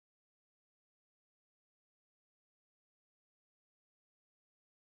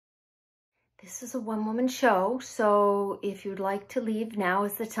This is a one-woman show, so if you'd like to leave, now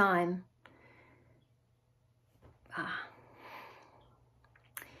is the time.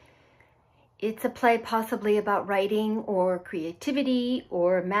 It's a play possibly about writing or creativity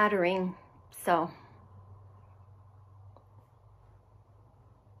or mattering, so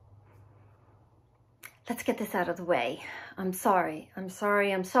let's get this out of the way. I'm sorry, I'm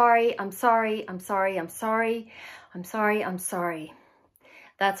sorry, I'm sorry, I'm sorry, I'm sorry, I'm sorry, I'm sorry, I'm sorry.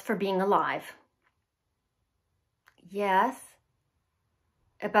 That's for being alive. Yes.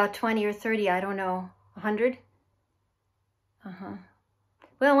 About 20 or 30, I don't know. 100?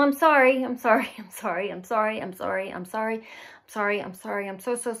 Well, I'm sorry, I'm sorry, I'm sorry, I'm sorry, I'm sorry, I'm sorry, I'm sorry, I'm sorry, I'm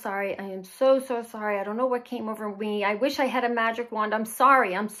so sorry. I am so sorry. I don't know what came over me. I wish I had a magic wand. I'm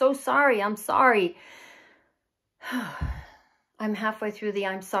sorry, I'm so sorry, I'm sorry. I'm halfway through the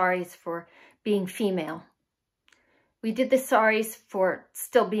I'm sorries for being female. We did the sorries for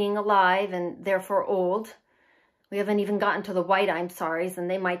still being alive and therefore old. We haven't even gotten to the white I'm sorries, and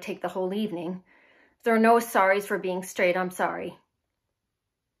they might take the whole evening. There are no sorries for being straight. I'm sorry.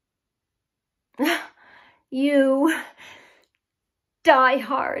 You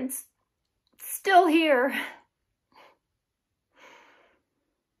diehards, still here.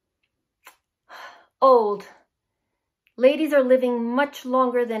 Old. Ladies are living much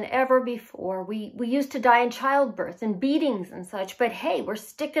longer than ever before. We used to die in childbirth and beatings and such, but hey, we're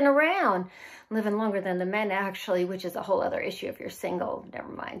sticking around. Living longer than the men, actually, which is a whole other issue if you're single. Never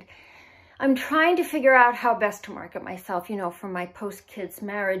mind. I'm trying to figure out how best to market myself, you know, for my post-kids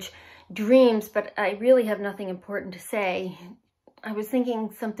marriage dreams, but I really have nothing important to say. I was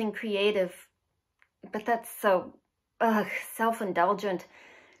thinking something creative, but that's so self-indulgent.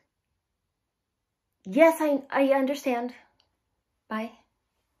 Yes, I understand. Bye.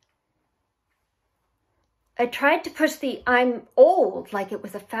 I tried to push the I'm old like it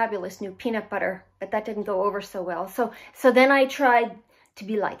was a fabulous new peanut butter, but that didn't go over so well. So then I tried to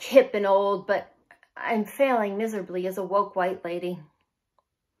be like hip and old, but I'm failing miserably as a woke white lady.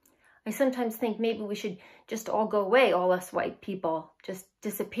 I sometimes think maybe we should just all go away, all us white people. Just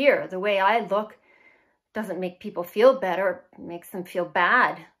disappear. The way I look doesn't make people feel better. It makes them feel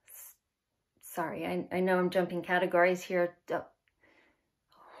bad. Sorry, I know I'm jumping categories here.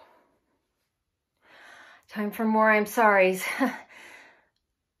 Time for more I'm sorries.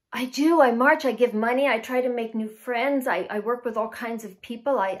 I march, I give money, I try to make new friends, I work with all kinds of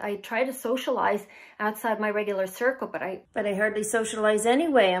people, I try to socialize outside my regular circle, but I hardly socialize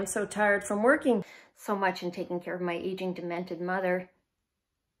anyway. I'm so tired from working so much and taking care of my aging, demented mother.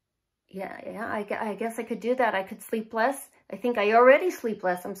 Yeah, I guess I could do that. I could sleep less. I think I already sleep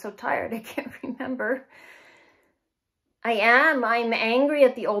less. I'm so tired, I can't remember. I'm angry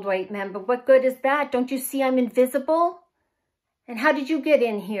at the old white men, but what good is that? Don't you see I'm invisible? And how did you get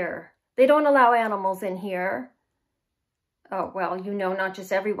in here? They don't allow animals in here. Oh, well, you know, not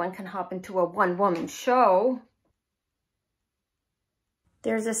just everyone can hop into a one-woman show.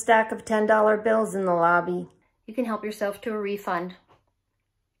 There's a stack of $10 bills in the lobby. You can help yourself to a refund.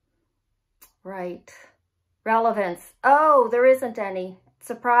 Right. Relevance. Oh, there isn't any.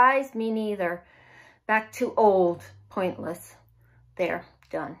 Surprise? Me neither. Back to old. Pointless. There.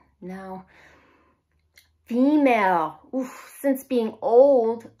 Done. Now, female. Oof. Since being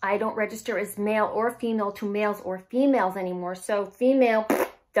old, I don't register as male or female to males or females anymore. So female,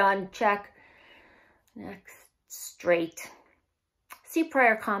 done. Check. Next. Straight. See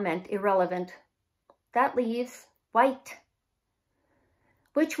prior comment. Irrelevant. That leaves white,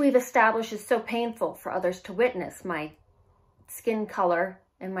 which we've established is so painful for others to witness. My skin color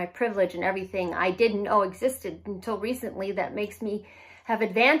and my privilege and everything I didn't know existed until recently. That makes me have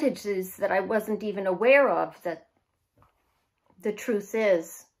advantages that I wasn't even aware of. That the truth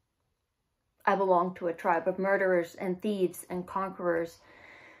is, I belong to a tribe of murderers and thieves and conquerors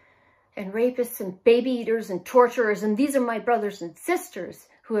and rapists and baby eaters and torturers. And these are my brothers and sisters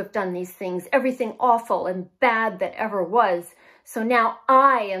who have done these things, everything awful and bad that ever was. So now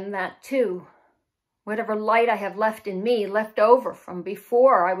I am that too. Whatever light I have left in me, left over from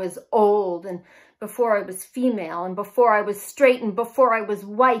before I was old and before I was female and before I was straight and before I was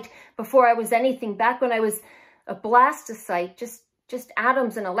white, before I was anything, back when I was a blastocyte, just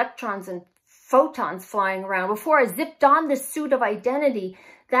atoms and electrons and photons flying around, before I zipped on this suit of identity,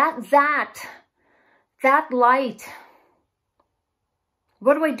 that light.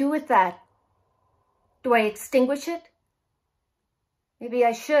 What do I do with that? Do I extinguish it? Maybe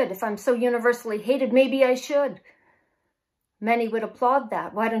I should. If I'm so universally hated, maybe I should. Many would applaud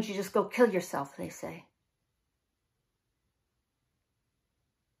that. Why don't you just go kill yourself, they say.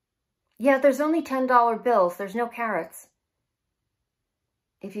 Yeah, there's only $10 bills. There's no carrots.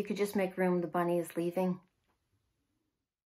 If you could just make room, the bunny is leaving.